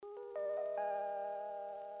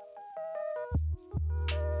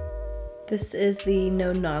This is the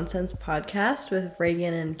No Nonsense podcast with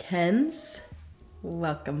Reagan and Ken's.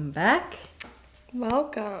 Welcome back.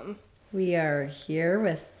 Welcome. We are here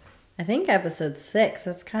with, I think, episode 6.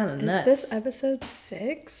 That's kind of nuts. Is this episode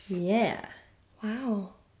 6? Yeah.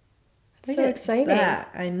 Wow. That's Look so at exciting.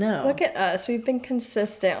 that. I know. Look at us. We've been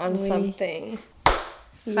consistent on something.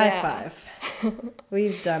 High five.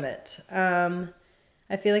 We've done it.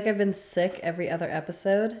 I feel like I've been sick every other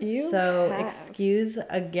episode. So have. Excuse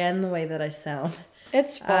again the way that I sound.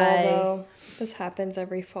 It's fall, though. This happens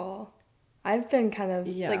every fall. I've been kind of,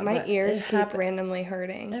 my ears keep randomly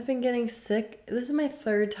hurting. I've been getting sick. This is my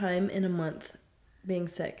 3rd time in a month being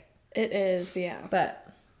sick. It is, yeah.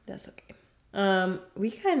 But that's okay.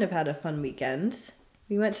 We kind of had a fun weekend.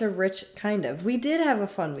 We went to we did have a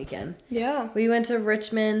fun weekend. Yeah. We went to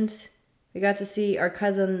Richmond. We got to see, our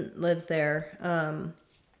cousin lives there.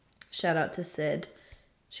 Shout out to Sid.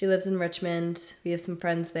 She lives in Richmond. We have some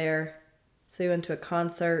friends there. So we went to a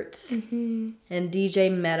concert. Mm-hmm. And DJ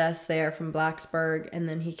met us there from Blacksburg. And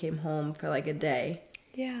then he came home for like a day.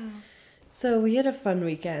 Yeah. So we had a fun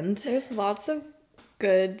weekend. There's lots of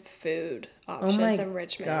good food options in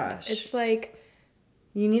Richmond. Gosh. It's like...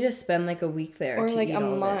 You need to spend like a week there. Or to like eat a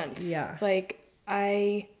all month. Of it.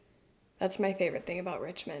 Yeah. That's my favorite thing about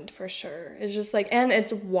Richmond, for sure. It's just like, and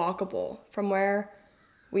it's walkable from where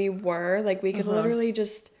we were. Like, we could literally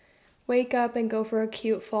just wake up and go for a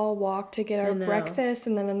cute fall walk to get our breakfast,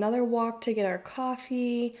 and then another walk to get our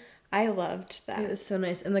coffee. I loved that. It was so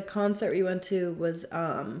nice. And the concert we went to was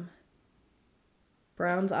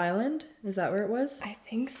Browns Island. Is that where it was? I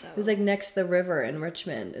think so. It was like next to the river in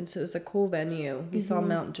Richmond, and so it was a cool venue. We saw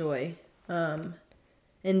Mount Joy.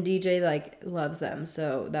 And DJ loves them,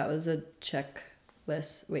 so that was a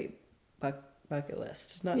checklist. Wait, bucket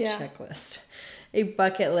list, not checklist. A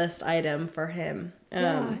bucket list item for him.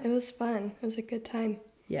 Yeah, it was fun. It was a good time.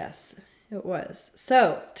 Yes, it was.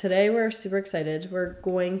 So today we're super excited. We're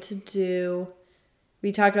going to do.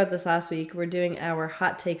 We talked about this last week. We're doing our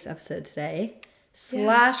hot takes episode today. /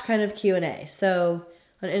 kind of Q&A. So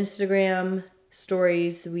on Instagram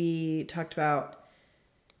stories, we talked about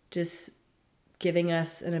just giving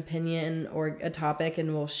us an opinion or a topic,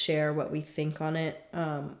 and we'll share what we think on it,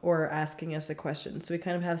 or asking us a question. So we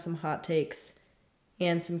kind of have some hot takes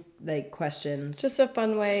and some questions. Just a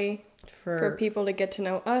fun way for people to get to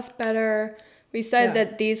know us better. We said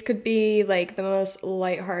that these could be like the most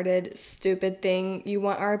lighthearted, stupid thing you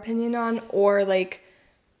want our opinion on, or like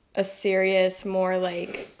a serious, more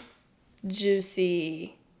like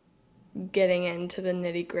juicy, getting into the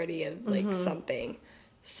nitty-gritty of like something.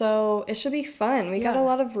 So it should be fun. We got a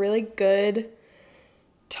lot of really good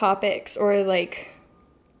topics or like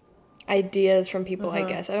ideas from people, I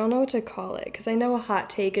guess. I don't know what to call it, because I know a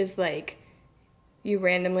hot take is like you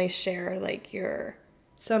randomly share like your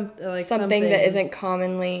something that isn't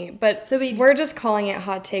commonly, but so we're just calling it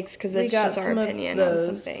hot takes because it's just our opinion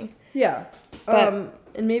on something. Yeah. But,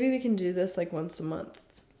 and maybe we can do this like once a month.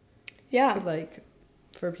 Yeah. To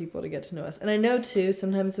for people to get to know us. And I know too,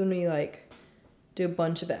 sometimes when we do a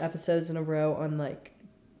bunch of episodes in a row on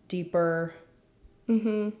deeper,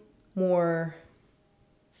 more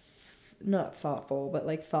not thoughtful, but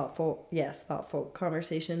thoughtful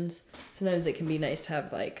conversations. Sometimes it can be nice to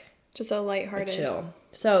have just a lighthearted chill.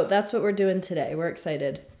 So that's what we're doing today. We're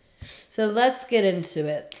excited. So let's get into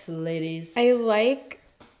it, ladies.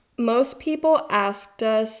 Most people asked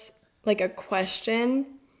us a question,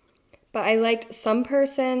 but I liked some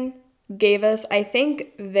person gave us, I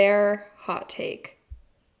think, their hot take,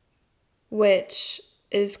 which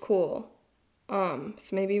is cool. So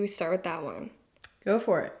maybe we start with that one. Go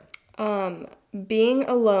for it. Being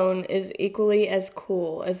alone is equally as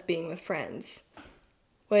cool as being with friends,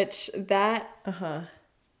 which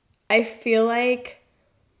I feel like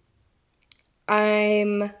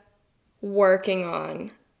I'm working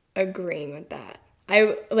on agreeing with that.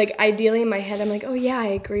 I ideally in my head I'm like, oh yeah, I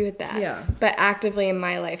agree with that. Yeah. But actively in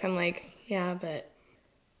my life I'm like, yeah, but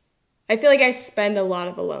I feel like I spend a lot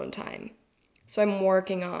of alone time. So I'm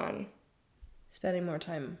working on spending more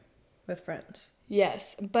time with friends.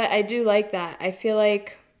 Yes, but I do like that. I feel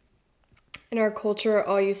like in our culture,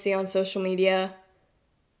 all you see on social media,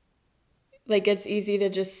 it's easy to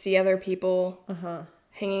just see other people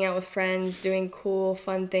hanging out with friends, doing cool,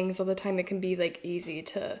 fun things all the time. It can be easy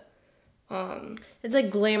to it's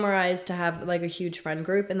glamorized to have a huge friend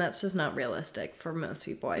group, and that's just not realistic for most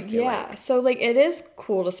people, I feel like. Yeah, so it is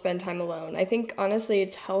cool to spend time alone. I think honestly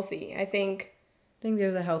it's healthy. I think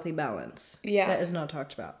there's a healthy balance. Yeah. That is not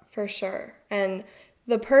talked about. For sure. And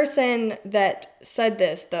the person that said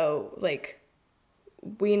this, though,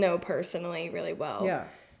 we know personally really well. Yeah.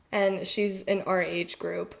 and she's in our age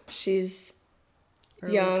group. She's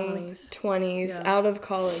Early young 20s, yeah. out of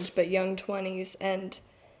college, but young 20s. And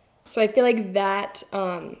so I feel like that,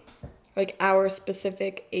 like our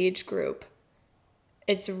specific age group,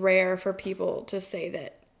 it's rare for people to say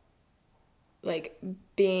that, like,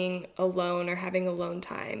 being alone or having alone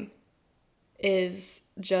time is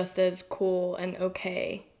just as cool and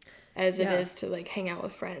okay as it is to, like, hang out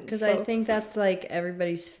with friends. Because I think that's, like,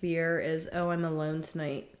 everybody's fear is, oh, I'm alone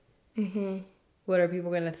tonight. Mm-hmm. What are people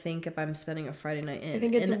going to think if I'm spending a Friday night in? I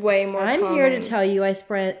think it's way more I'm common. here to tell you I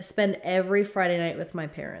spend every Friday night with my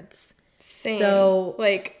parents. Same. So,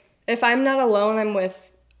 like, if I'm not alone, I'm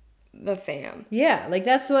with the fam. Yeah, like,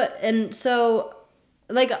 that's what... And so,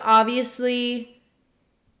 like, obviously,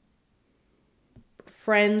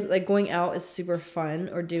 friends, like, going out is super fun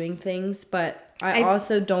or doing things, but I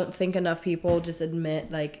also don't think enough people just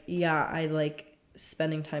admit, like, yeah, I like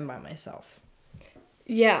spending time by myself.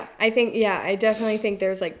 Yeah, I definitely think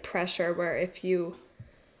there's, like, pressure where if you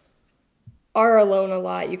are alone a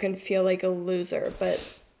lot, you can feel like a loser.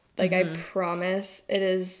 But, like, I promise it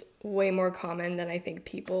is way more common than I think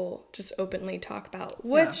people just openly talk about,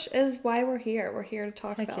 which is why we're here. We're here to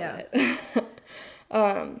talk about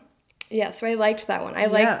it. Yeah, so I liked that one. I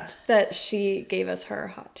liked that she gave us her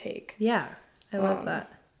hot take. Yeah, I love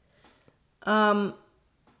that.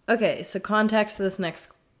 Okay, so context to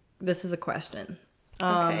this is a question.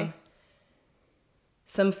 Okay.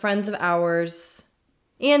 Some friends of ours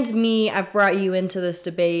and me, I've brought you into this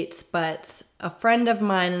debate, but a friend of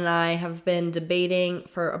mine and I have been debating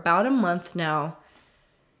for about a month now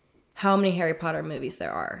how many Harry Potter movies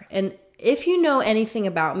there are. And if you know anything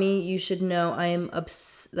about me, you should know I am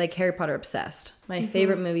like Harry Potter obsessed. My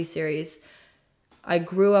favorite movie series. I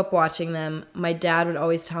grew up watching them. My dad would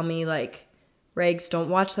always tell me, like, Regs, don't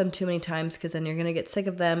watch them too many times because then you're going to get sick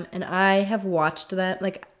of them. And I have watched them,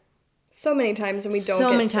 like... So many times, and we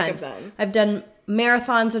don't get sick of them. I've done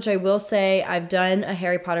marathons, which I will say, I've done a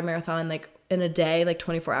Harry Potter marathon, like, in a day, like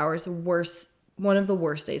 24 hours. One of the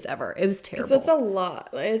worst days ever. It was terrible. Because it's a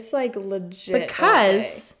lot. It's, like, legit.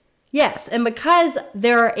 Because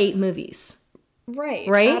there are 8 movies. Right?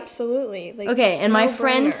 Absolutely. Like, okay, and my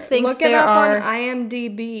friend thinks Look it up on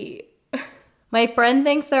IMDb. My friend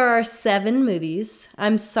thinks there are 7 movies.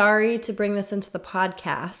 I'm sorry to bring this into the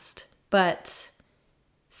podcast, but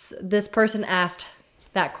this person asked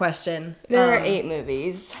that question. There are 8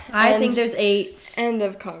 movies. I think there's 8. End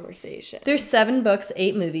of conversation. There's 7 books,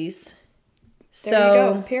 8 movies. There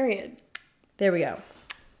you go. Period. There we go.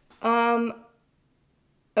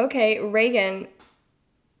 Okay, Reagan,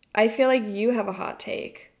 I feel like you have a hot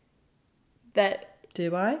take.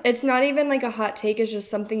 Do I? It's not even like a hot take, it's just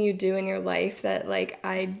something you do in your life that, like,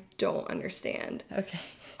 I don't understand. Okay.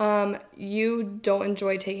 You don't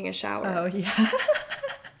enjoy taking a shower. Oh, yeah.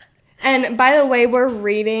 And by the way, we're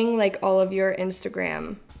reading, like, all of your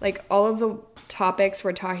Instagram. Like, all of the topics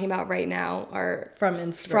we're talking about right now are from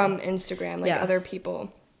Instagram, like other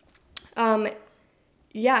people.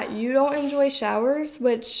 Yeah, you don't enjoy showers,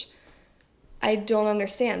 which I don't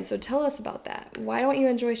understand. So tell us about that. Why don't you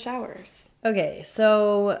enjoy showers? Okay,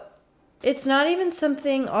 so it's not even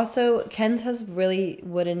something... Also, Ken's has really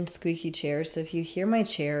wooden squeaky chairs, so if you hear my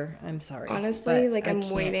chair, I'm sorry. Honestly, like, I'm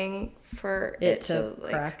waiting for it to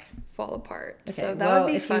crack. Like, fall apart. Okay, so that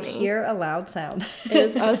would be funny. If you hear a loud sound... It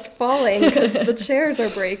is us falling because the chairs are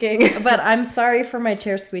breaking. But I'm sorry for my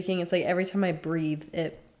chair squeaking. It's like every time I breathe,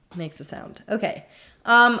 it makes a sound. Okay.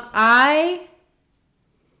 I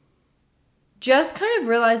just kind of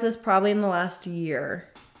realized this probably in the last year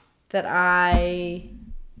that I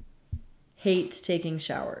hate taking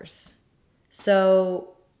showers.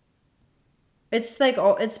 So it's like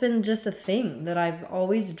it's been just a thing that I've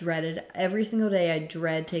always dreaded. Every single day I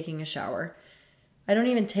dread taking a shower. I don't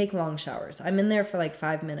even take long showers. I'm in there for like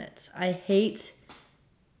 5 minutes. I hate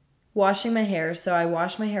washing my hair, so I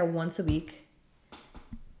wash my hair once a week.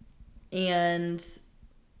 And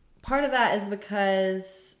part of that is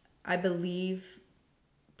because I believe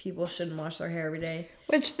people shouldn't wash their hair every day.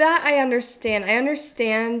 Which that I understand. I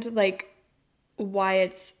understand, like, why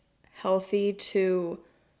it's healthy to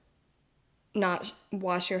not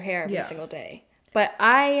wash your hair every single day. But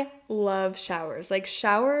I love showers. Like,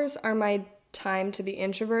 showers are my time to be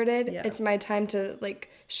introverted. Yeah. It's my time to,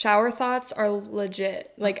 like, shower thoughts are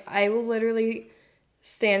legit. Like, I will literally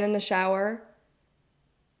stand in the shower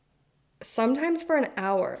sometimes for an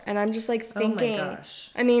hour, and I'm just, like, thinking. Oh my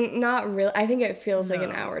gosh. I mean, not really. I think it feels like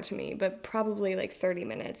an hour to me, but probably like 30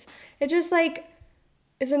 minutes. It just, like,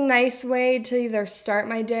 is a nice way to either start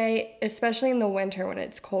my day, especially in the winter when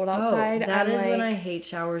it's cold outside. That is when I hate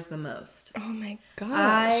showers the most. Oh my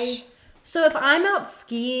gosh. So if I'm out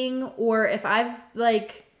skiing or if I've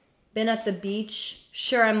like been at the beach,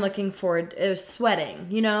 sure, I'm looking forward sweating,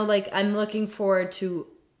 you know, like I'm looking forward to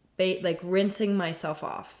like rinsing myself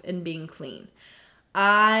off and being clean.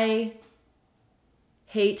 I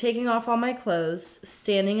hate taking off all my clothes,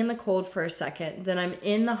 standing in the cold for a second, then I'm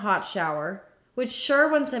in the hot shower, which sure,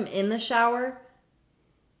 once I'm in the shower,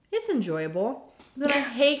 it's enjoyable. Then I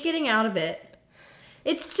hate getting out of it.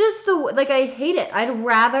 It's just I hate it. I'd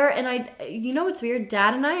rather, and you know what's weird?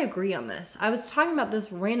 Dad and I agree on this. I was talking about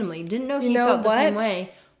this randomly. Didn't know he felt the same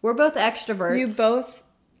way. We're both extroverts. You both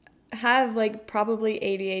have, like, probably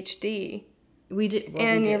ADHD. We do. Well,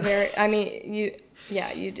 and we do. You're very, I mean,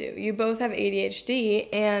 you do. You both have ADHD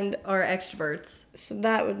and are extroverts. So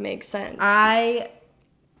that would make sense.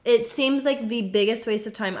 It seems like the biggest waste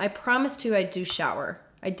of time. I promised you I do shower.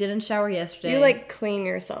 I didn't shower yesterday. You, like, clean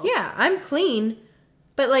yourself. Yeah, I'm clean.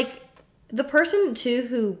 But, like, the person, too,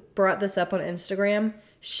 who brought this up on Instagram,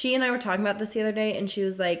 she and I were talking about this the other day, and she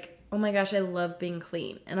was like, oh, my gosh, I love being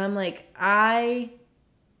clean. And I'm like, I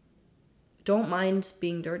don't mind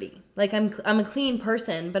being dirty. Like, I'm a clean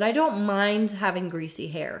person, but I don't mind having greasy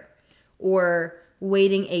hair or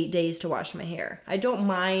waiting 8 days to wash my hair. I don't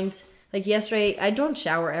mind, like, yesterday, I don't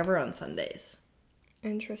shower ever on Sundays.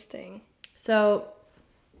 Interesting. So,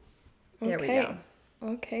 there we go.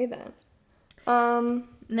 Okay, then.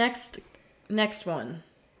 Next one.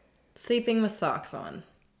 Sleeping with socks on.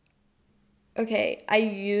 Okay, I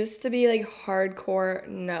used to be like hardcore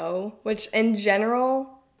no, which in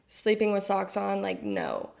general, sleeping with socks on, like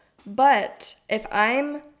no. But if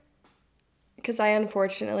because I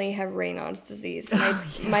unfortunately have Raynaud's disease, so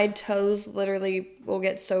my toes literally will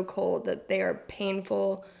get so cold that they are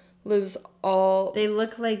painful, lose all. They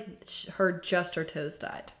look like her toes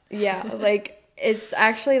died. Yeah, like it's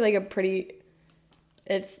actually like a pretty.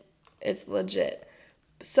 It's legit.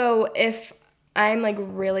 So if I'm like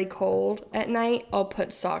really cold at night, I'll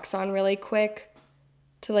put socks on really quick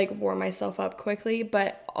to like warm myself up quickly,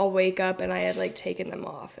 but I'll wake up and I had like taken them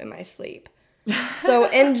off in my sleep. So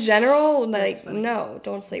in general, like no,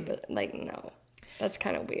 don't sleep with like no. That's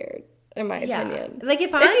kind of weird in my opinion. Like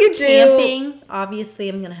if I'm camping, obviously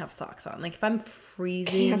I'm gonna have socks on. Like if I'm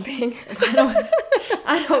freezing, camping.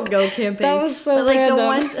 I don't go camping. That was so but like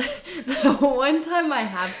random. the one time I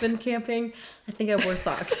have been camping, I think I wore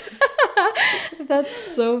socks. That's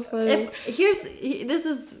so funny. This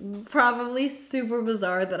is probably super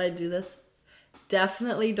bizarre that I do this.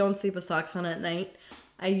 Definitely don't sleep with socks on at night.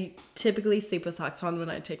 I typically sleep with socks on when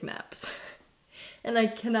I take naps. And I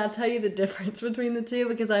cannot tell you the difference between the two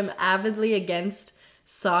because I'm avidly against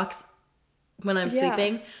socks when I'm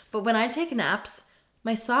sleeping. But when I take naps,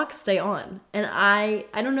 my socks stay on. And I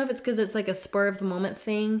don't know if it's because it's like a spur of the moment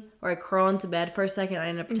thing or I crawl into bed for a second. I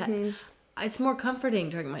end up it's more comforting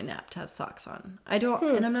during my nap to have socks on.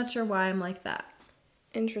 And I'm not sure why I'm like that.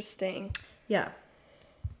 Interesting. Yeah.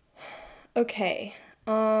 Okay.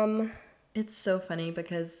 It's so funny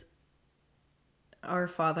because our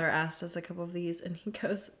father asked us a couple of these and he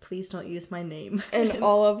goes, please don't use my name. In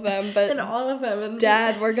all of them. But in all of them. And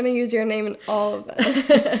Dad, we're going to use your name in all of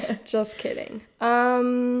them. Just kidding.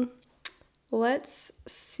 Let's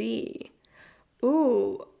see.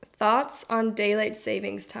 Ooh, thoughts on daylight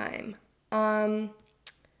savings time.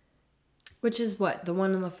 Which is what? The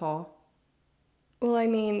one in the fall? Well, I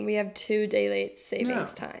mean, we have 2 daylight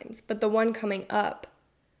savings times, but the one coming up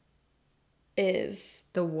is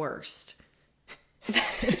the worst.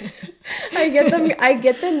 I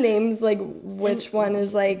get the names, like which one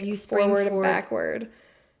is like you forward and backward.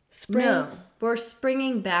 No, we're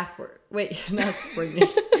springing backward. Wait, not springing.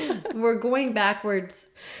 We're going backwards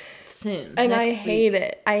soon. And I hate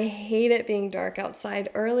it. I hate it being dark outside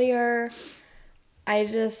earlier. I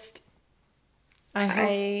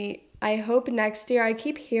hope next year. I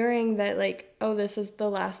keep hearing that like, oh, this is the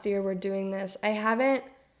last year we're doing this. I haven't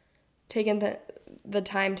taken the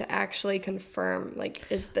time to actually confirm, like,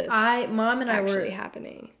 is this Mom and I were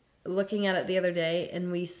happening? Looking at it the other day,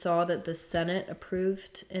 and we saw that the Senate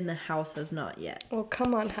approved and the House has not yet. Well,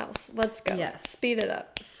 come on, House. Let's go. Yes. Speed it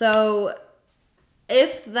up. So,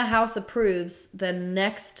 if the House approves, then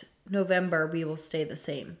next November we will stay the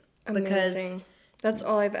same. Amazing. Because that's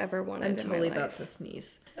all I've ever wanted I'm in totally my life. about to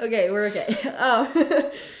sneeze. Okay, we're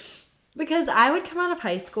okay. Because I would come out of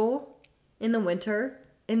high school in the winter,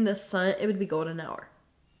 in the sun, it would be golden hour.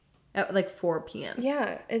 At like 4 p.m.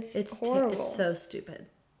 Yeah, it's horrible. It's so stupid.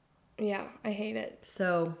 Yeah, I hate it.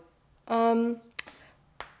 So, I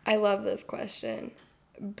love this question.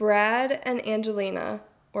 Brad and Angelina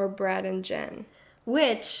or Brad and Jen?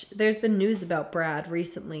 Which, there's been news about Brad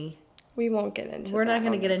recently. We won't get into We're not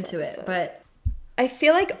going to get into it, but I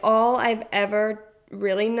feel like all I've ever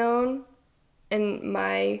really known in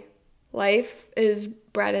my life is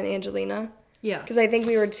Brad and Angelina. Yeah. Because I think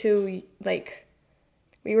we were too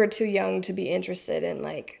young to be interested in,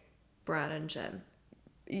 like... Brad and Jen.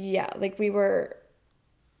 Yeah, like, we were,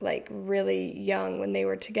 like, really young when they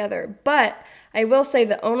were together. But I will say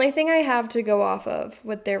the only thing I have to go off of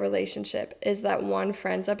with their relationship is that one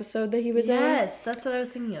Friends episode that he was in. Yes, that's what I was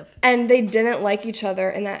thinking of. And they didn't like each other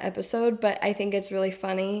in that episode, but I think it's really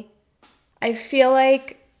funny. I feel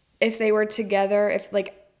like if they were together, if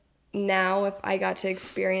I got to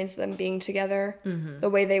experience them being together the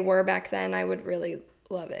way they were back then, I would really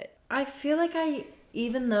love it. I feel like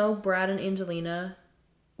even though Brad and Angelina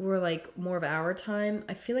were like more of our time,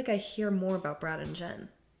 I feel like I hear more about Brad and Jen.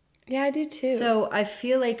 Yeah, I do too. So I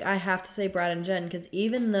feel like I have to say Brad and Jen, because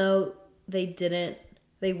even though they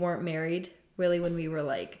weren't married really when we were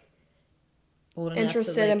like old enough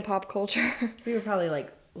interested in pop culture. We were probably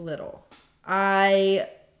like little. I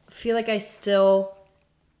feel like I still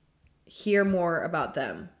hear more about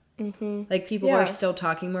them. Mm-hmm. Like people are still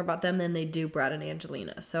talking more about them than they do Brad and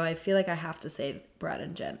Angelina. So I feel like I have to say Brad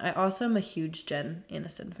and Jen. I also am a huge Jen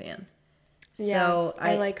Aniston fan. Yeah, so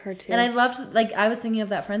I like her too. And I loved, like, I was thinking of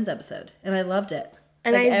that Friends episode, and I loved it.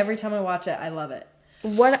 And like, every time I watch it, I love it.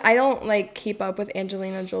 I don't, like, keep up with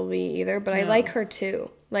Angelina Jolie either, but I like her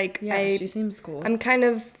too. Like, yeah, she seems cool. I'm kind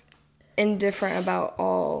of indifferent about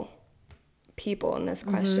all people in this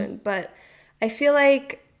question, but I feel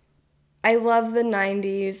like I love the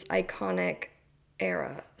 90s iconic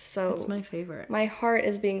era. So it's my favorite. My heart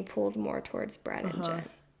is being pulled more towards Brad and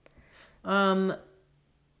Jen.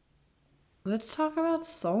 Let's talk about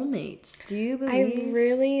soulmates. Do you believe? I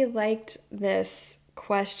really liked this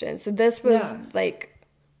question. So this was like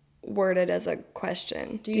worded as a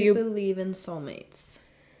question. Do you believe in soulmates?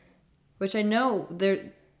 Which I know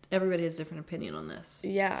everybody has a different opinion on this.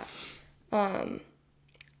 Yeah.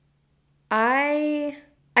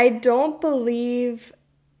 I don't believe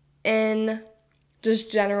in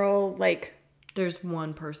just general, like... There's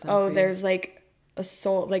one person. Oh, there's like a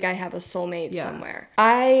soul, like I have a soulmate somewhere.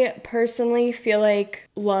 I personally feel like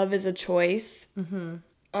love is a choice. Mm-hmm.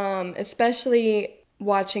 Especially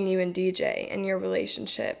watching you and DJ and your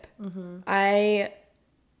relationship. Mm-hmm. I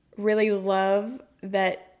really love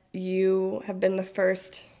that you have been the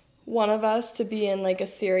first one of us to be in like a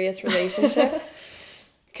serious relationship.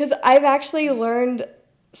 Because I've actually learned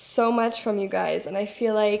so much from you guys, and I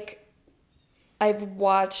feel like I've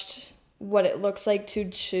watched what it looks like to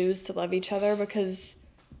choose to love each other, because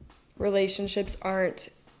relationships aren't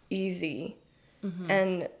easy.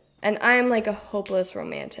 Mm-hmm. And I'm like a hopeless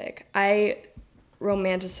romantic. I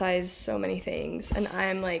romanticize so many things, and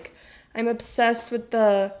I'm obsessed with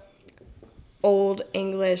the old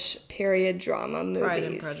English period drama movies. Pride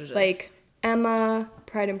and Prejudice. Like Emma,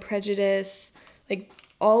 Pride and Prejudice, like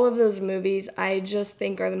all of those movies I just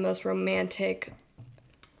think are the most romantic,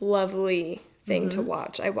 lovely thing to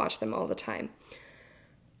watch. I watch them all the time.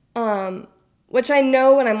 Which I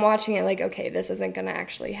know when I'm watching it, like, okay, this isn't going to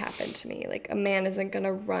actually happen to me. Like, a man isn't going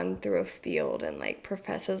to run through a field and, like,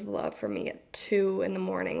 profess his love for me at 2 a.m.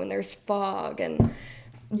 when there's fog.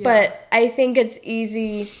 But I think it's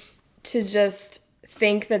easy to just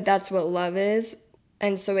think that that's what love is.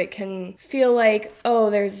 And so it can feel like, oh,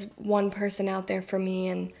 there's one person out there for me.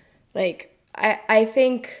 And, like, I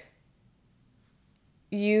think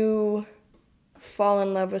you fall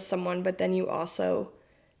in love with someone, but then you also...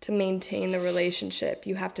 to maintain the relationship,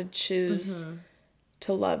 you have to choose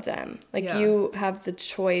to love them. Like, you have the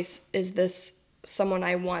choice, is this someone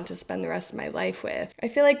I want to spend the rest of my life with? I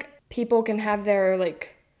feel like people can have their,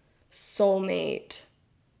 like, soulmate,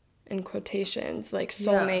 in quotations, like,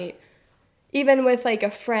 soulmate, even with, like, a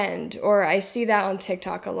friend, or I see that on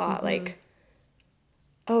TikTok a lot, like,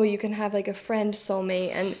 oh, you can have, like, a friend soulmate,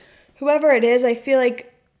 and whoever it is, I feel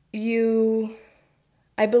like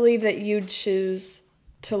I believe that you choose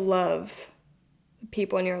to love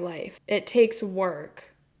people in your life. It takes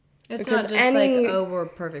work. It's not just like, oh, we're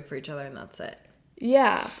perfect for each other and that's it.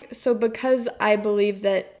 Yeah. So because I believe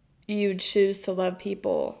that you choose to love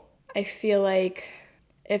people, I feel like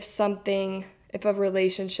if a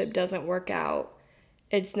relationship doesn't work out,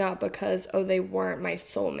 it's not because, oh, they weren't my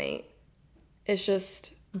soulmate. It's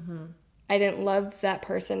just, I didn't love that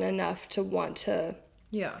person enough to want to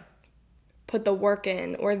put the work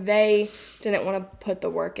in, or they didn't want to put the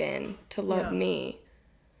work in to love me.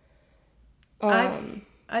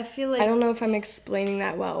 I feel like... I don't know if I'm explaining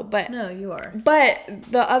that well, but... No, you are. But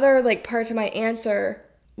the other, like, part to my answer,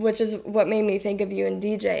 which is what made me think of you and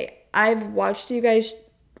DJ, I've watched you guys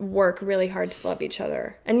work really hard to love each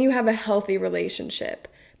other, and you have a healthy relationship.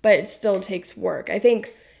 but it still takes work. I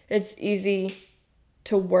think it's easy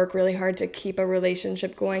to work really hard to keep a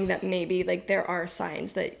relationship going that maybe, like, there are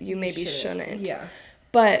signs that you maybe shouldn't. Yeah.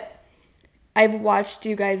 But I've watched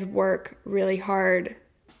you guys work really hard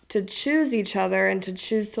to choose each other and to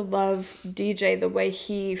choose to love DJ the way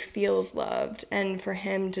he feels loved, and for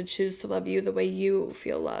him to choose to love you the way you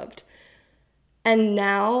feel loved. And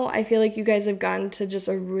now I feel like you guys have gotten to just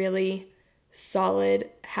a really solid,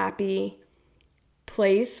 happy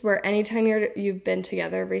place where anytime you've been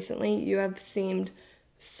together recently, you have seemed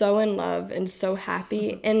so in love and so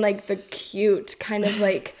happy in, like, the cute kind of,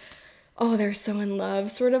 like, oh, they're so in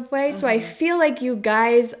love sort of way. So I feel like you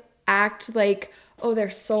guys act like, oh, they're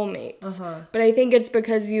soulmates. But I think it's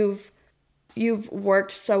because you've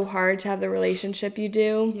worked so hard to have the relationship you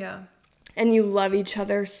do. Yeah. And you love each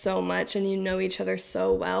other so much and you know each other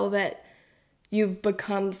so well that you've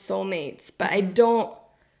become soulmates. But I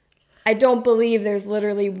don't believe there's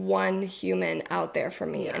literally one human out there for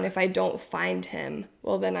me. Yeah. And if I don't find him,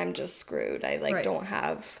 well, then I'm just screwed. I, like, don't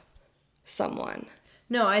have someone.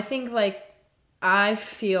 No, I think, like, I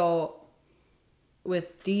feel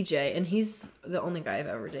with DJ, and he's the only guy I've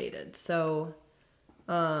ever dated. So,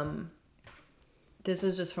 this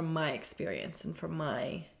is just from my experience and from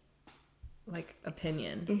my, like,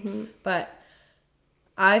 opinion. But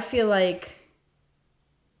I feel like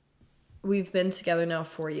we've been together now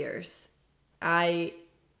 4 years. I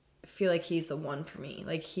feel like he's the one for me.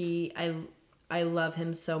 Like, I love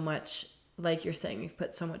him so much. Like you're saying, we've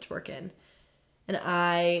put so much work in. And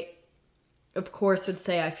I, of course, would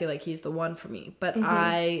say I feel like he's the one for me. But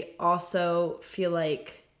I also feel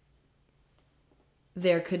like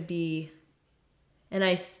there could be, and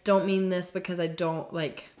I don't mean this because I don't,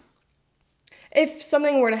 like, if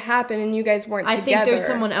something were to happen and you guys weren't together. I think there's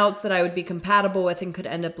someone else that I would be compatible with and could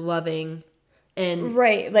end up loving and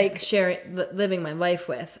like living my life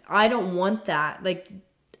with. I don't want that. Like,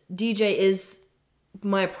 DJ is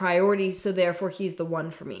my priority, so therefore he's the one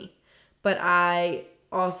for me. But I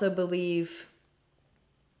also believe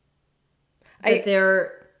that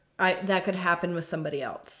that could happen with somebody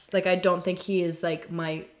else. Like, I don't think he is, like,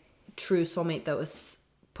 my true soulmate that was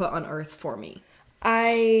put on earth for me.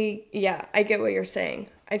 I get what you're saying.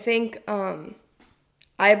 I think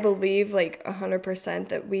I believe, like, 100%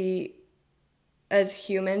 that we, as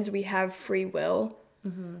humans, we have free will.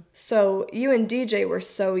 So you and DJ were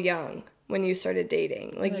so young when you started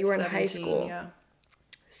dating. Like, you were in high school. Yeah.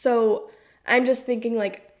 So I'm just thinking,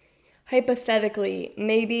 like, hypothetically,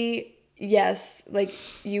 maybe, yes, like,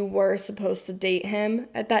 you were supposed to date him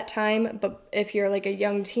at that time. But if you're, like, a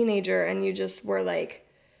young teenager and you just were, like,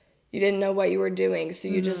 you didn't know what you were doing, so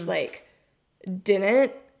you just, like,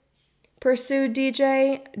 didn't pursue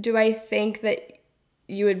DJ, do I think that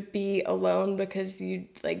you would be alone because you,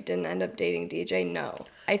 like, didn't end up dating DJ? No.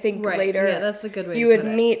 I think later that's a good way you would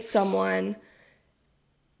meet someone.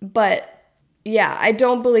 But, yeah, I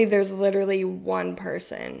don't believe there's literally one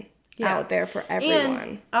person out there for everyone.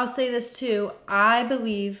 And I'll say this, too. I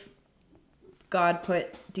believe God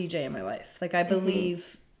put DJ in my life. Like, I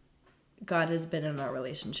believe God has been in our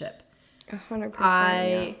relationship. 100%.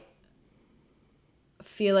 I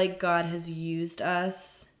feel like God has used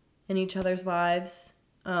us in each other's lives.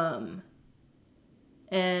 And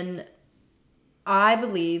I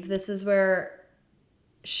believe this is where,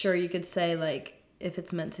 sure, you could say, like, if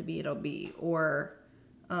it's meant to be, it'll be. Or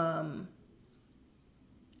I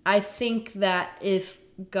think that if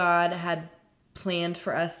God had planned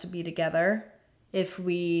for us to be together, if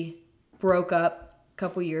we broke up a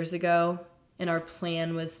couple years ago and our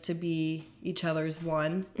plan was to be each other's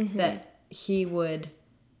one, that he would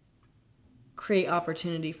create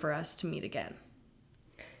opportunity for us to meet again.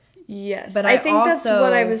 Yes. But I think that's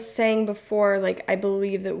what I was saying before. Like, I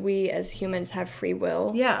believe that we as humans have free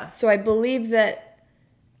will. Yeah. So I believe that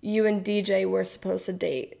you and DJ were supposed to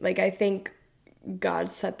date. Like, I think God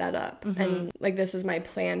set that up. And, like, this is my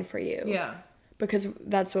plan for you. Yeah. Because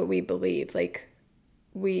that's what we believe. Like,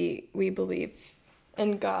 we believe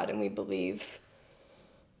in God, and we believe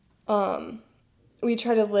we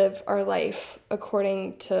try to live our life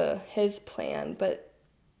according to his plan, but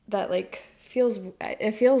that, like, feels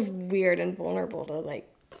weird and vulnerable to, like,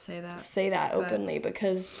 say that openly,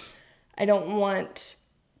 because I don't want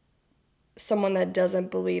someone that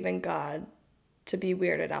doesn't believe in God to be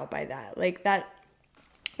weirded out by that. Like,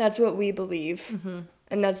 that's what we believe.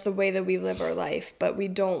 And that's the way that we live our life, but we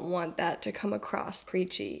don't want that to come across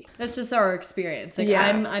preachy. That's just our experience. Like,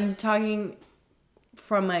 I'm talking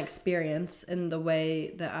from my experience and the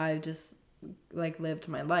way that I've just, like, lived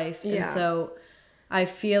my life. And so I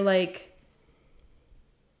feel like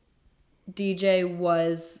DJ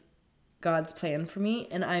was God's plan for me,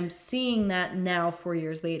 and I'm seeing that now 4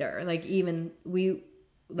 years later. Like even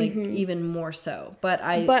even more so. But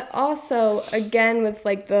also again with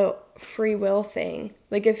like the free will thing.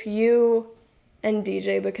 Like if you and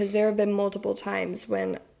DJ, because there have been multiple times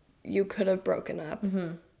when you could have broken up.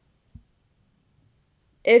 Mm-hmm.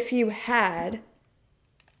 If you had,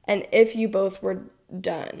 and if you both were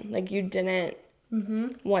done, like you didn't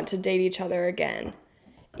want to date each other again,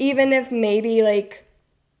 even if maybe like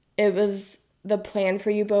it was the plan for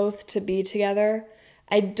you both to be together,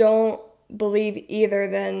 I don't believe either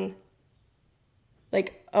then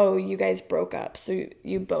like, oh, you guys broke up, so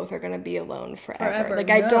you both are going to be alone forever. Like,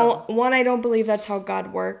 no. I don't believe that's how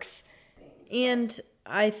God works. And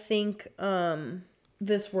I think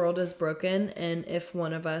this world is broken, and if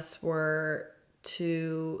one of us were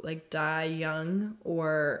to, like, die young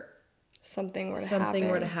or something were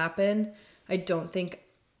to happen, I don't think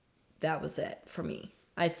that was it for me.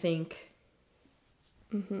 I think...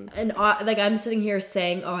 Mm-hmm. And, like, I'm sitting here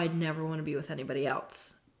saying, oh, I'd never want to be with anybody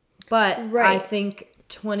else. But I think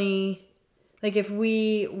if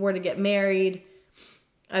we were to get married,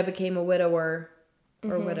 I became a widower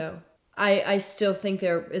or widow, I still think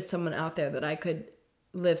there is someone out there that I could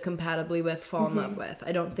live compatibly with, fall in love with.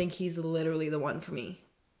 I don't think he's literally the one for me.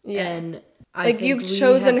 Yeah. And I think you've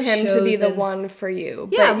chosen him to be the one for you.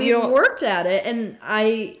 Yeah, we've worked at it, and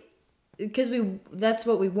because that's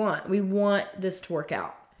what we want. We want this to work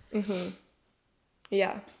out. Mm-hmm.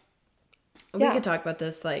 Yeah. We could talk about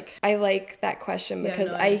this, like... I like that question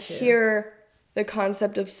because I hear the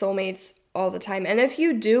concept of soulmates all the time. And if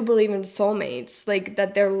you do believe in soulmates, like,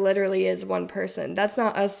 that there literally is one person, that's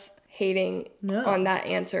not us hating on that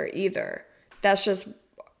answer either. That's just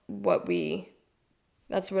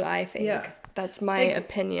that's what I think. Yeah. That's my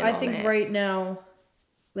opinion on it. I think right now,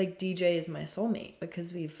 like, DJ is my soulmate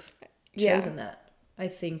because we've chosen that. I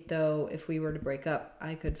think, though, if we were to break up,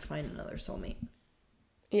 I could find another soulmate.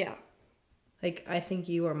 Yeah. Like, I think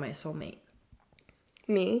you are my soulmate.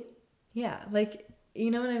 Me? Yeah, like,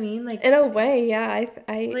 you know what I mean? Like, in a way, yeah.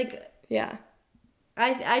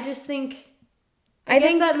 I just think... I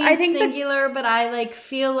guess that means singular, but I, like,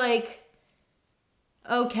 feel like,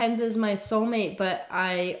 oh, Ken's is my soulmate, but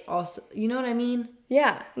I also... You know what I mean?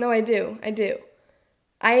 Yeah. No, I do.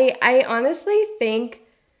 I honestly think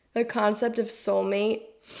the concept of soulmate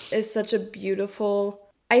is such a beautiful...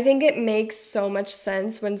 I think it makes so much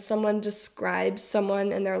sense when someone describes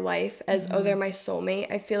someone in their life as, oh, they're my soulmate.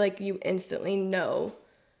 I feel like you instantly know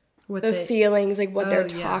the feelings, like what they're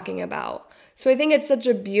talking about. So I think it's such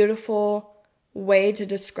a beautiful way to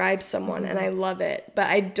describe someone, and I love it. But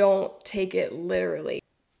I don't take it literally.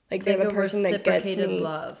 Like, they're the person that gets me.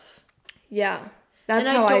 Love. Yeah. That's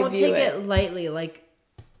how I view it. And I don't take it lightly. Like,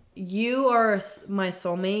 you are my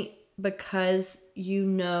soulmate because you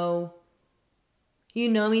know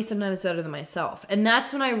me sometimes better than myself. And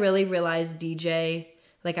that's when I really realized, DJ,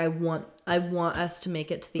 like, I want us to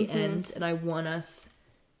make it to the end, and I want us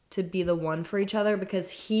to be the one for each other,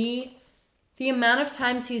 because the amount of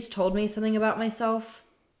times he's told me something about myself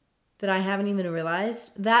that I haven't even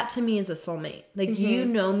realized, that to me is a soulmate. Like, you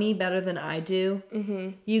know me better than I do.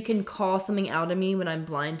 Mm-hmm. You can call something out of me when I'm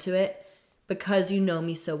blind to it because you know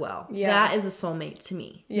me so well. Yeah. That is a soulmate to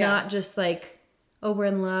me. Yeah. Not just like, oh, we're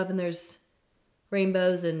in love and there's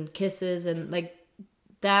rainbows and kisses, and like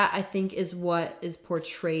that I think is what is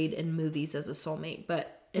portrayed in movies as a soulmate.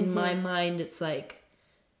 But in my mind, it's like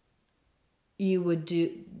you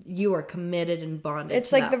are committed and bonded.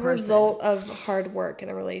 It's like the result of hard work in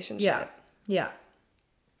a relationship. Yeah.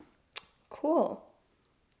 Cool.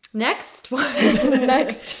 Next one.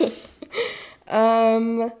 Next.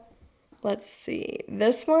 Let's see.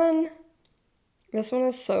 This one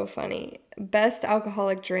is so funny. Best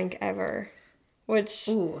alcoholic drink ever. Which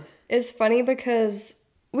is funny because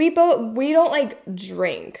we don't like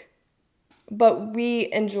drink, but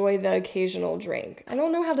we enjoy the occasional drink. I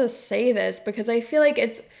don't know how to say this because I feel like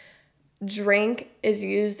drink is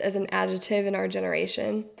used as an adjective in our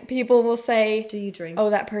generation. People will say, do you drink? Oh,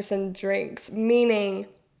 that person drinks, meaning,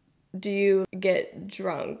 do you get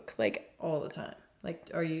drunk? Like, all the time.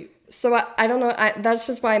 Like, are you... So I don't know. That's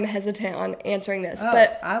just why I'm hesitant on answering this. Oh,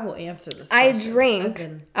 but I will answer this question. I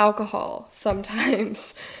drink alcohol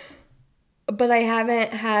sometimes, but I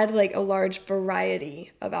haven't had like a large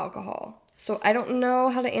variety of alcohol. So I don't know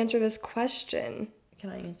how to answer this question. Can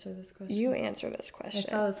I answer this question? You answer this question. I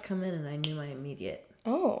saw this come in and I knew my immediate.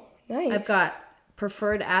 Oh, nice. I've got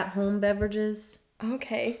preferred at-home beverages.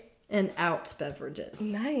 Okay. And out beverages.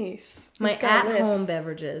 Nice. My at-home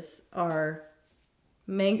beverages are...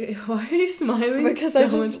 Mango. Why are you smiling? Because I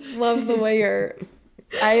just love the way you're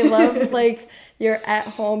I love like your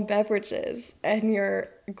at-home beverages and your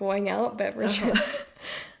going out beverages.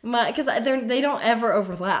 Because they don't ever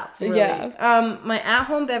overlap. Really. Yeah. My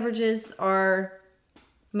at-home beverages are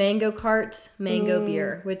Mango Cart, mango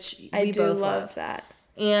beer, which we both love. That.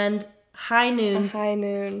 And High Noon. High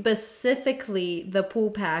Noon. Specifically the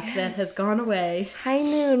pool pack that has gone away. High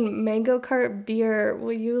Noon Mango Cart beer.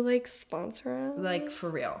 Will you like sponsor us? Like for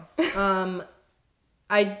real.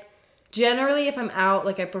 I generally, if I'm out,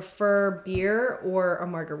 like I prefer beer or a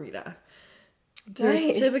margarita.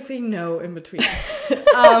 There's typically no in between.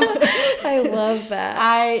 I love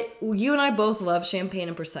that. You and I both love champagne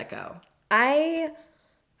and Prosecco. I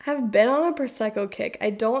have been on a Prosecco kick. I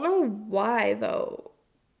don't know why though.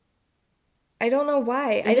 I don't know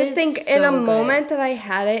why. I just think in a moment that I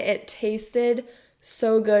had it, it tasted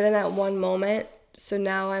so good in that one moment. So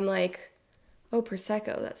now I'm like, oh,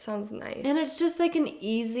 Prosecco, that sounds nice. And it's just like an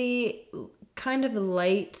easy, kind of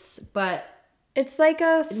light, but it's like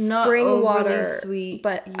a spring water, sweet,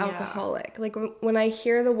 but alcoholic. Like when I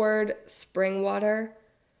hear the word spring water,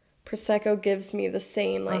 Prosecco gives me the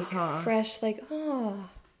same like fresh, like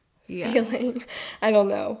feeling. I don't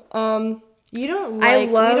know. We don't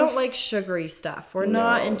like sugary stuff. We're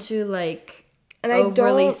not into like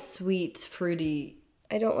overly sweet, fruity.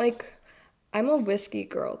 I'm a whiskey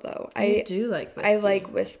girl though. I do like whiskey. I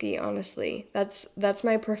like whiskey, honestly. That's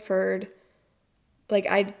my preferred. Like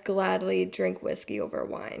I'd gladly drink whiskey over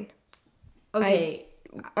wine. Okay.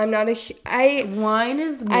 I'm not wine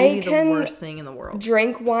is maybe the worst thing in the world.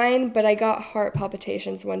 Drink wine, but I got heart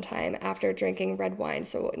palpitations one time after drinking red wine,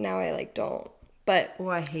 so now I like don't. But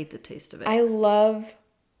I hate the taste of it. I love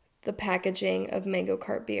the packaging of Mango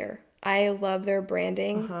Cart beer. I love their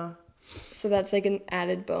branding. So that's like an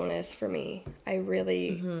added bonus for me. I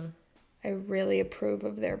really approve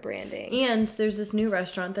of their branding. And there's this new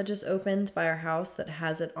restaurant that just opened by our house that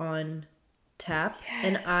has it on tap. Yes.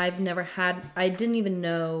 And I didn't even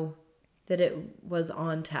know that it was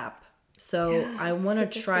on tap. So I want to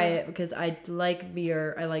try it because I like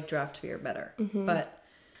beer. I like draft beer better. But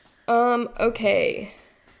okay.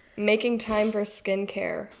 Making time for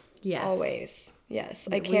skincare. Yes. Always. Yes.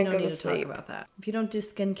 I can't go to sleep. Talk about that. If you don't do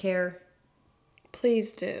skincare,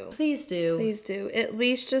 please do. Please do. Please do. At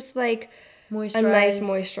least just like moisturize. A nice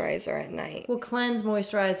moisturizer at night. Well, cleanse,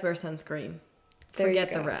 moisturize, wear sunscreen.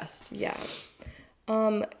 Forget the rest. Yeah.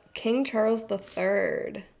 King Charles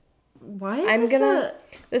III. Why is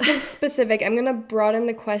this is specific. I'm gonna broaden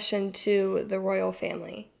the question to the royal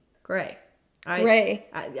family. Gray.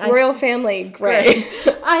 Royal family, gray.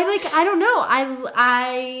 I don't know.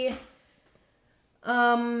 I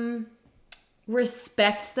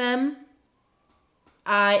respect them.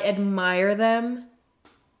 I admire them.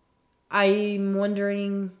 I'm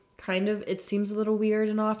wondering, kind of, it seems a little weird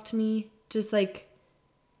and off to me. Just like,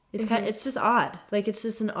 it's just odd. Like, it's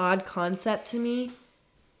just an odd concept to me.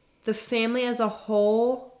 The family as a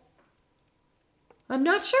whole, I'm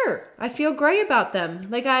not sure. I feel gray about them.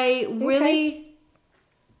 Like, I really,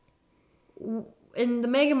 in the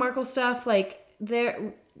Meghan Markle stuff, like,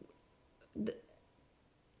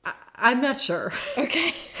 I'm not sure.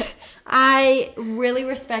 Okay. I really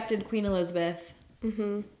respected Queen Elizabeth.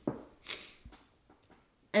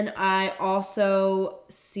 And I also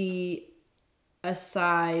see a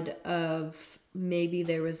side of maybe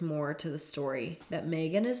there was more to the story that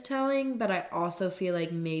Meghan is telling, but I also feel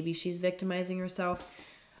like maybe she's victimizing herself.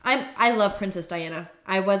 I love Princess Diana.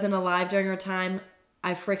 I wasn't alive during her time.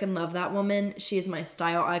 I freaking love that woman. She is my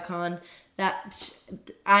style icon.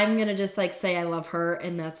 I'm going to just like say I love her,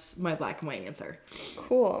 and that's my black and white answer.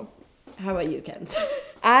 Cool. How about you, Ken?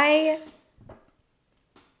 I'm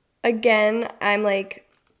like,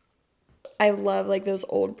 I love like those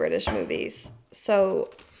old British movies. So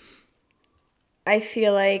I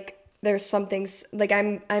feel like there's something like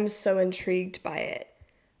I'm so intrigued by it.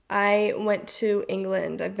 I went to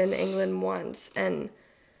England. I've been to England once, and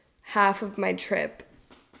half of my trip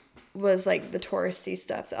was like the touristy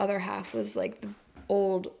stuff. The other half was like the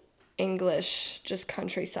old English, just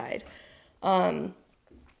countryside. And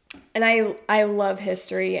I love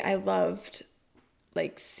history. I loved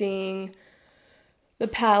like seeing the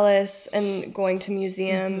palace and going to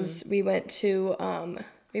museums. We went to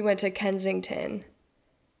Kensington,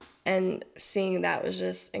 and seeing that was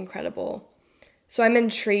just incredible. So I'm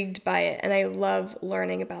intrigued by it, and I love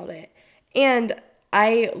learning about it. And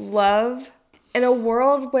I love, in a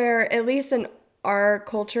world where, at least in our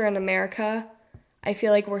culture in America, I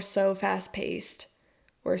feel like we're so fast-paced.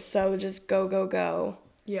 We're so just go, go, go.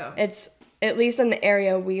 Yeah. It's, at least in the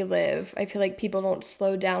area we live, I feel like people don't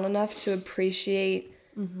slow down enough to appreciate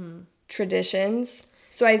traditions.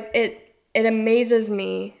 So it amazes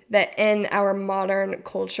me that in our modern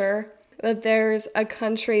culture that there's a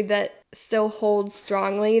country that still holds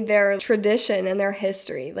strongly their tradition and their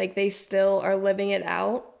history. Like, they still are living it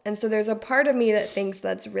out. And so there's a part of me that thinks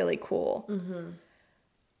that's really cool. Mm-hmm.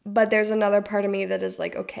 But there's another part of me that is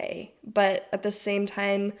like, okay. But at the same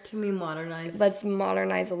time... Can we modernize? Let's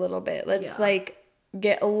modernize a little bit. Let's,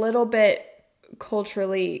 get a little bit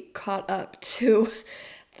culturally caught up to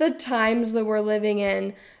the times that we're living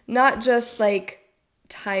in. Not just,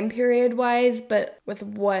 time period-wise, but with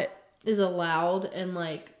what... is allowed and,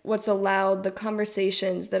 what's allowed, the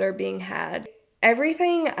conversations that are being had.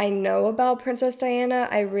 Everything I know about Princess Diana,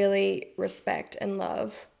 I really respect and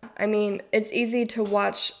love. I mean, it's easy to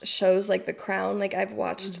watch shows like The Crown. I've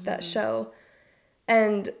watched that show.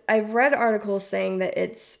 And I've read articles saying that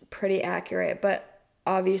it's pretty accurate, but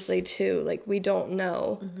obviously, too, we don't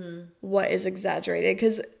know what is exaggerated.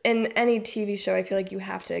 Because in any TV show, I feel like you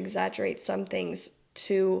have to exaggerate some things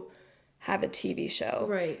to have a TV show.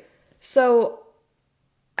 Right. So...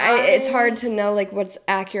 it's hard to know, what's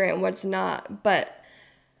accurate and what's not, but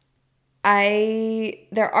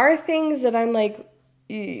there are things that I'm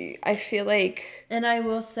I feel like... And I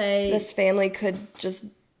will say... this family could just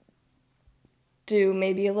do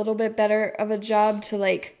maybe a little bit better of a job to,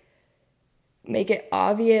 make it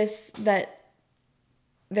obvious that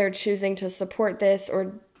they're choosing to support this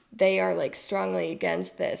or they are, strongly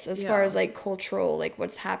against this. As far as, cultural,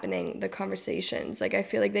 what's happening, the conversations. I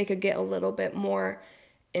feel like they could get a little bit more...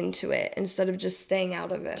 into it instead of just staying out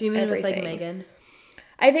of it. Do you mean everything. With Meghan?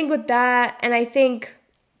 I think with that, and I think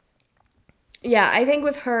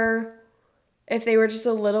with her, if they were just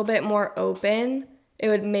a little bit more open, it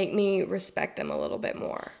would make me respect them a little bit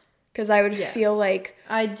more. Because I would feel like,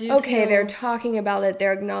 they're talking about it,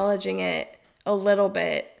 they're acknowledging it a little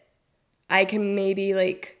bit. I can maybe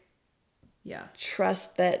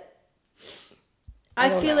trust that.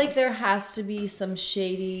 I feel like there has to be some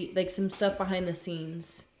shady, some stuff behind the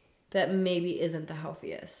scenes that maybe isn't the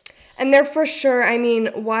healthiest. And there for sure, I mean,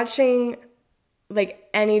 watching,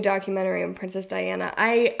 any documentary on Princess Diana,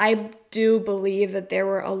 I do believe that there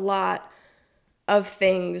were a lot of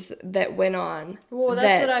things that went on. Well,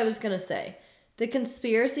 that's what I was going to say. The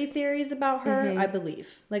conspiracy theories about her, I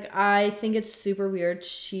believe. I think it's super weird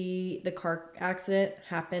the car accident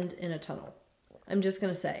happened in a tunnel. I'm just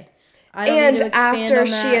going to say. And after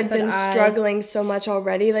she had been struggling so much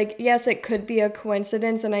already, yes, it could be a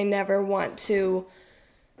coincidence, and I never want to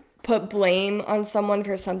put blame on someone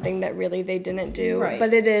for something that really they didn't do. Right.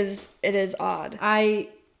 But it is odd.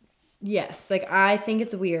 Yes, I think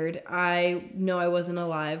it's weird. I know I wasn't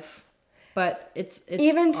alive, but it's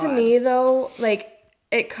even to odd. Me though,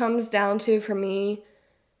 it comes down to, for me,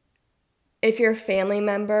 if your family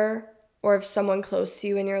member or if someone close to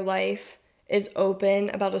you in your life is open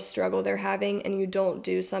about a struggle they're having and you don't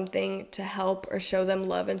do something to help or show them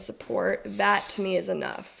love and support, that to me is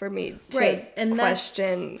enough for me to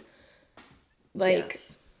question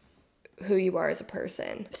who you are as a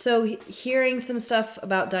person. So hearing some stuff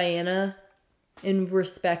about Diana and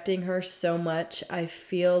respecting her so much, I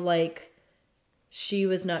feel like she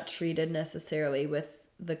was not treated necessarily with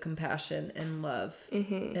the compassion and love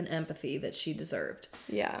and empathy that she deserved.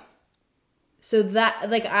 Yeah. So that,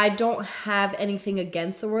 I don't have anything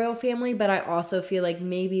against the royal family, but I also feel like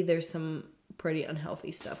maybe there's some pretty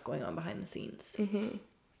unhealthy stuff going on behind the scenes. Mm-hmm.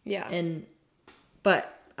 Yeah.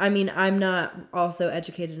 But, I mean, I'm not also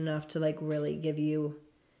educated enough to, really give you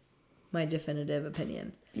my definitive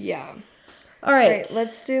opinion. Yeah. All right.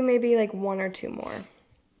 Let's do maybe, one or two more.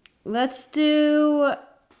 Let's do...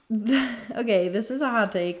 Okay, this is a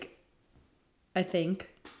hot take, I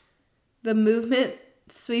think. The movement...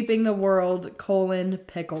 sweeping the world,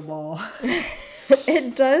 pickleball.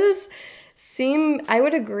 It does seem... I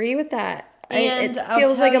would agree with that. And it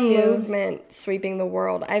feels like a movement sweeping the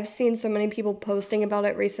world. I've seen so many people posting about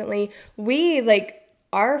it recently.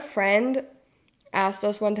 Our friend asked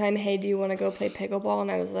us one time, hey, do you want to go play pickleball?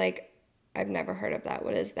 And I was like, I've never heard of that.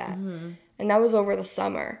 What is that? Mm-hmm. And that was over the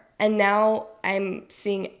summer. And now I'm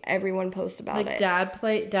seeing everyone post about it.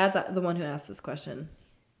 Dad's the one who asked this question.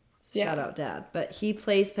 Shout out Dad. But he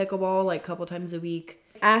plays pickleball a couple times a week.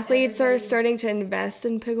 Athletes are starting to invest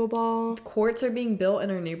in pickleball. Courts are being built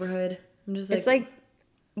in our neighborhood. I'm just it's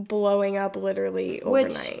blowing up literally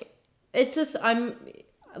overnight. It's just,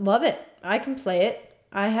 love it. I can play it.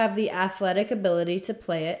 I have the athletic ability to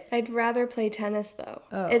play it. I'd rather play tennis though.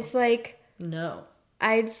 Oh. It's no.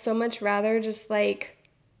 I'd so much rather just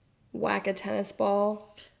whack a tennis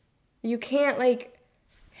ball. You can't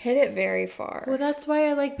hit it very far. Well, that's why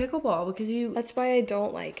I like pickleball, because That's why I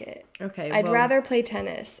don't like it. Okay, I'd rather play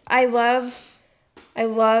tennis. I love I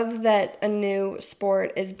love that a new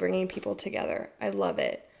sport is bringing people together. I love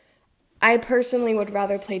it. I personally would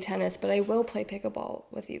rather play tennis, but I will play pickleball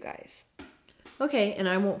with you guys. Okay, and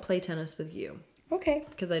I won't play tennis with you. Okay.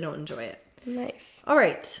 Because I don't enjoy it. Nice. All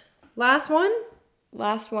right. Last one?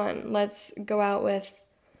 Last one. Let's go out with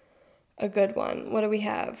a good one. What do we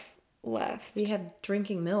have left? We have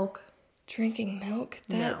drinking milk. Drinking milk?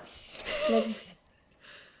 Let's...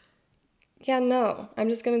 Yeah, no. I'm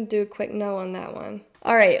just going to do a quick no on that one.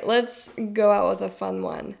 All right, let's go out with a fun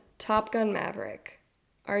one. Top Gun Maverick.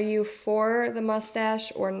 Are you for the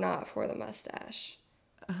mustache or not for the mustache?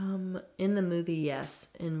 In the movie, yes.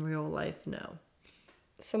 In real life, no.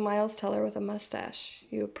 So Miles Teller with a mustache,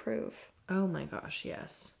 you approve? Oh my gosh,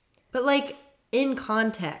 yes. But like in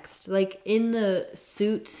context, like in the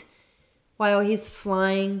suit while he's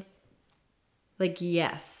flying, like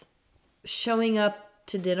yes. Showing up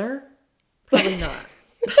to dinner, probably not.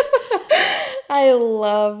 I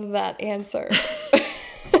love that answer.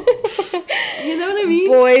 You know what I mean?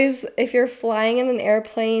 Boys, if you're flying in an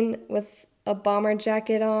airplane with a bomber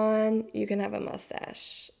jacket on, you can have a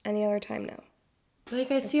mustache. Any other time, no.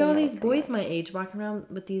 Like I see all these boys my age walking around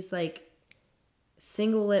with these like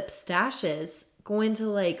single lip stashes going to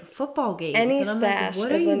like football games. Any and I'm stash like,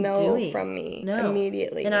 what is are a you no doing? from me No.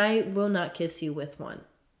 immediately. And I will not kiss you with one.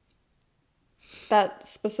 That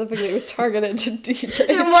specifically was targeted to DJ.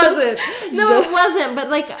 It wasn't. It wasn't. But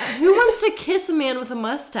like, who wants to kiss a man with a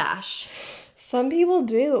mustache? Some people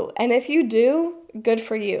do. And if you do, good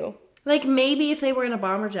for you. Like maybe if they were in a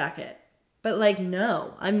bomber jacket. But like,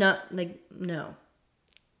 no. I'm not, like, no.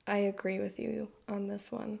 I agree with you on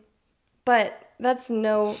this one. But that's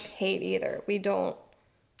no hate either. We don't.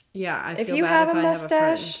 Yeah, I feel if you bad have if a I mustache,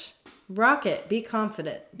 have a friend. Rock it. Be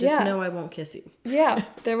confident. Just know I won't kiss you. Yeah,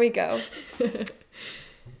 there we go.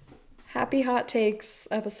 Happy Hot Takes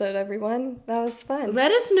episode, everyone. That was fun.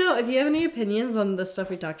 Let us know if you have any opinions on the stuff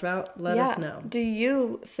we talked about. Let us know. Do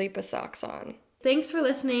you sleep with socks on? Thanks for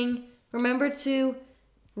listening. Remember to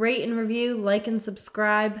rate and review, like and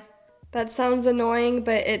subscribe. That sounds annoying,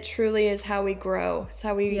 but it truly is how we grow. It's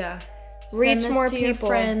how we reach more people. Your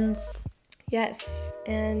friends. Yes,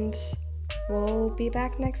 and we'll be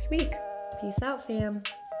back next week. Peace out, fam.